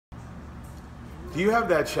Do you have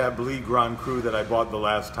that Chablis Grand Cru that I bought the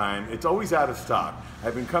last time? It's always out of stock.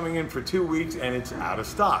 I've been coming in for 2 weeks and it's out of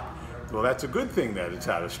stock. Well, that's a good thing that it's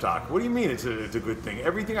out of stock. What do you mean it's a good thing?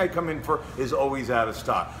 Everything I come in for is always out of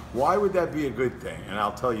stock. Why would that be a good thing? And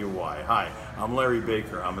I'll tell you why. Hi, I'm Larry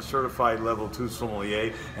Baker. I'm a certified level 2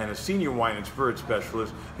 sommelier and a senior wine and spirit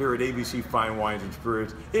specialist here at ABC Fine Wines and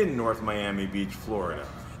Spirits in North Miami Beach, Florida.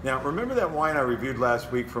 Now, remember that wine I reviewed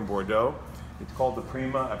last week from Bordeaux? It's called the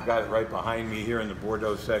Prima. I've got it right behind me here in the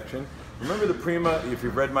Bordeaux section. Remember the Prima, if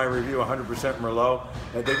you've read my review, 100% Merlot?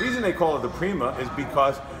 The reason they call it the Prima is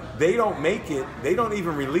because they don't make it, they don't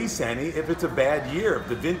even release any if it's a bad year, if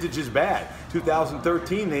the vintage is bad.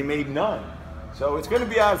 2013, they made none. So it's going to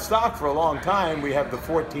be out of stock for a long time. We have the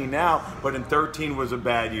 14 now, but in 13 was a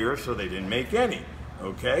bad year, so they didn't make any,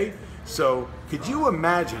 okay? So could you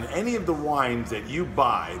imagine any of the wines that you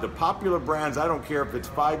buy, the popular brands, I don't care if it's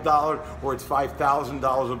 $5 or it's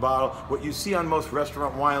 $5,000 a bottle, what you see on most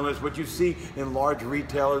restaurant wine lists, what you see in large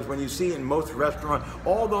retailers, when you see in most restaurants,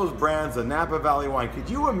 all those brands, the Napa Valley wine, could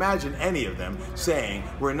you imagine any of them saying,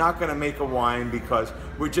 we're not going to make a wine because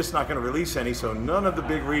we're just not going to release any, so none of the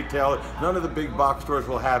big retailers, none of the big box stores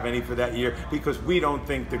will have any for that year because we don't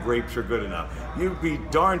think the grapes are good enough. You'd be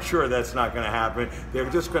darn sure that's not going to happen. They're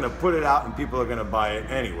just going to put it out and people are going to buy it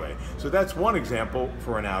anyway. So that's one example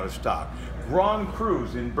for an out of stock. Grand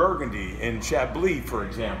Crus in Burgundy, in Chablis, for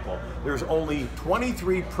example, there's only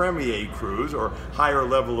 23 Premier Crus, or higher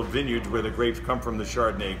level of vineyards where the grapes come from the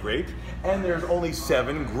Chardonnay grapes, and there's only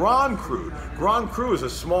 7 Grand Crus. Grand Cru is a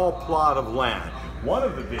small plot of land. One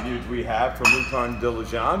of the vineyards we have from Mouton de la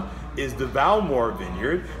Jeanne is the Valmore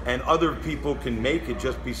vineyard, and other people can make it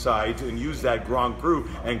just besides and use that Grand Cru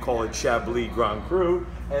and call it Chablis Grand Cru.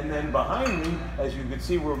 And then behind me, as you can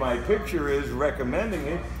see where my picture is recommending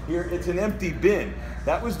it, here it's an empty bin.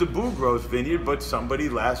 That was the Bougros vineyard, but somebody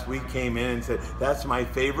last week came in and said, that's my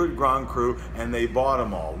favorite Grand Cru, and they bought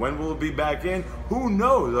them all. When will it be back in? Who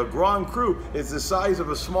knows? A Grand Cru is the size of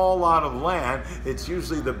a small lot of land. It's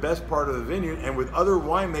usually the best part of the vineyard, and with other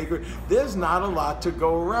winemakers, there's not a lot to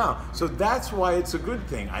go around. So that's why it's a good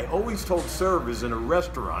thing. I always told servers in a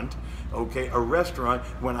restaurant, okay,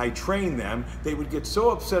 when I trained them, they would get so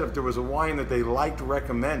upset if there was a wine that they liked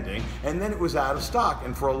recommending, and then it was out of stock.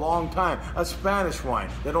 And for a long time, a Spanish wine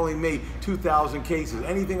that only made 2,000 cases,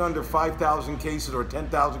 anything under 5,000 cases or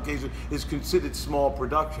 10,000 cases is considered small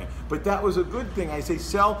production. But that was a good thing. I say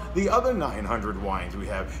sell the other 900 wines we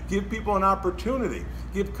have. Give people an opportunity.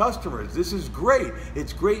 Give customers. This is great.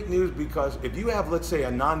 It's great news because if you have, let's say,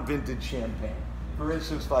 a non-vintage champagne, for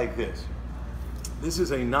instance, like this. This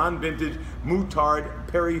is a non-vintage Moutard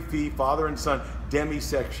Perry-Fee father and son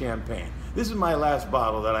demi-sec champagne. This is my last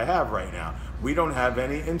bottle that I have right now. We don't have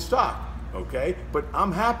any in stock, okay? But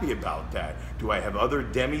I'm happy about that. Do I have other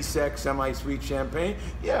demi-sec semi-sweet champagne?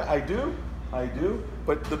 Yeah, I do. I do.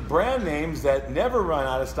 But the brand names that never run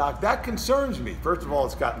out of stock, that concerns me. First of all,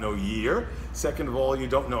 it's got no year. Second of all, you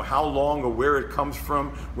don't know how long or where it comes from,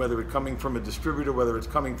 whether it's coming from a distributor, whether it's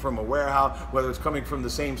coming from a warehouse, whether it's coming from the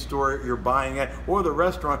same store you're buying at, or the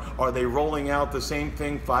restaurant. Are they rolling out the same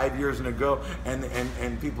thing 5 years ago?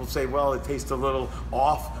 And people say, well, it tastes a little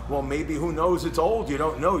off. Well, maybe, who knows? It's old. You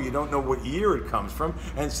don't know. You don't know what year it comes from.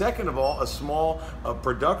 And second of all, a small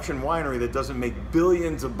production winery that doesn't make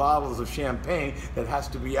billions of bottles of champagne that has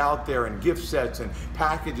to be out there and gift sets and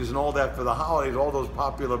packages and all that for the holidays, all those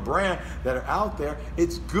popular brands that are out there,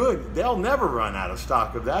 it's good. They'll never run out of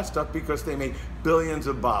stock of that stuff because they make billions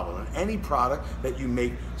of bottles. And any product that you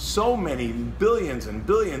make so many billions and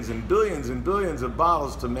billions and billions and billions of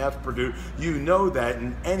bottles to mass produce, you know that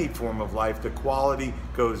in any form of life, the quality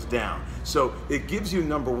goes down. So it gives you,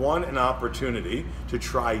 number one, an opportunity to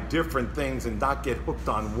try different things and not get hooked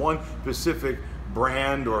on one specific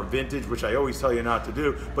brand or vintage, which I always tell you not to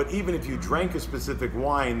do. But even if you drank a specific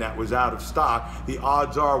wine that was out of stock, the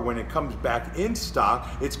odds are when it comes back in stock,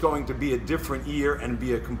 it's going to be a different year and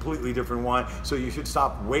be a completely different wine. So you should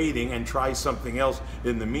stop waiting and try something else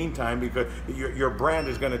in the meantime, because your brand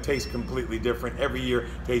is going to taste completely different. Every year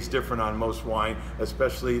tastes different on most wine,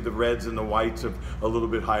 especially the reds and the whites of a little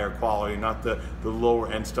bit higher quality, not the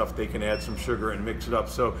lower end stuff. They can add some sugar and mix it up.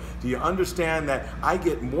 So do you understand that I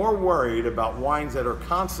get more worried about wine that are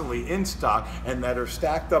constantly in stock and that are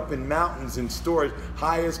stacked up in mountains in stores,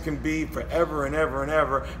 high as can be, forever and ever and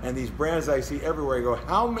ever, and these brands I see everywhere, I go,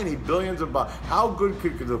 how many billions of bottles, how good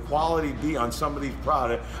could the quality be on some of these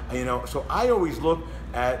products? You know, so I always look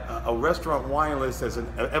at a restaurant wine list as an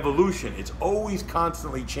evolution. It's always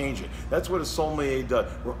constantly changing. That's what a sommelier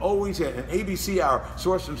does. We're always at an ABC, our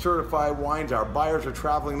sourced and certified wines, our buyers are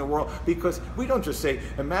traveling the world, because we don't just say,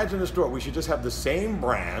 imagine a store, we should just have the same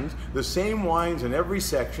brands, the same wine wines in every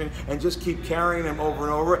section and just keep carrying them over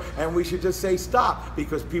and over, and we should just say stop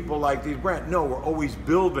because people like these brands. No, we're always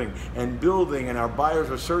building and building, and our buyers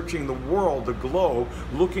are searching the world, the globe,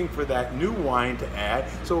 looking for that new wine to add.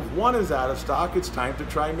 So if one is out of stock, it's time to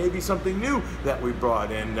try maybe something new that we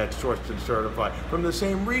brought in that's sourced and certified from the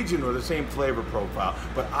same region or the same flavor profile.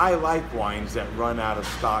 But I like wines that run out of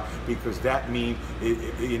stock because that means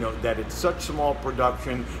that it's such small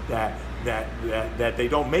production that they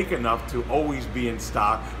don't make enough to always be in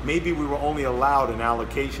stock. Maybe we were only allowed an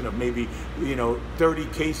allocation of maybe 30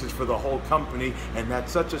 cases for the whole company, and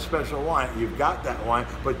that's such a special wine. You've got that wine,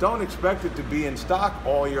 but don't expect it to be in stock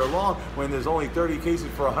all year long when there's only 30 cases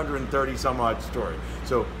for 130 some odd stores.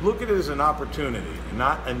 So look at it as an opportunity,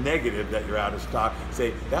 not a negative that you're out of stock.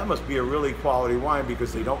 Say that must be a really quality wine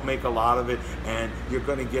because they don't make a lot of it, and you're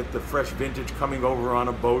going to get the fresh vintage coming over on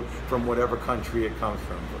a boat from whatever country it comes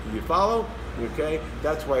from. You follow? Okay,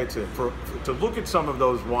 that's why it's to look at some of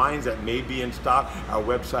those wines that may be in stock. Our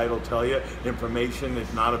website will tell you information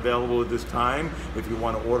is not available at this time. If you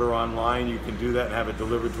want to order online, you can do that and have it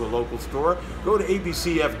delivered to a local store. Go to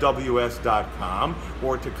abcfws.com,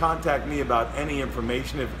 or to contact me about any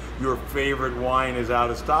information. If your favorite wine is out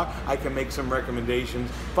of stock, I can make some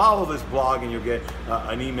recommendations. Follow this blog and you'll get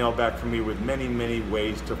an email back from me with many, many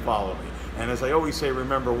ways to follow me. And as I always say,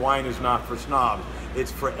 remember, wine is not for snobs.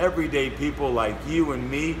 It's for everyday people like you and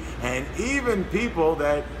me, and even people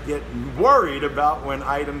that get worried about when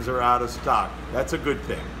items are out of stock. That's a good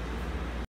thing.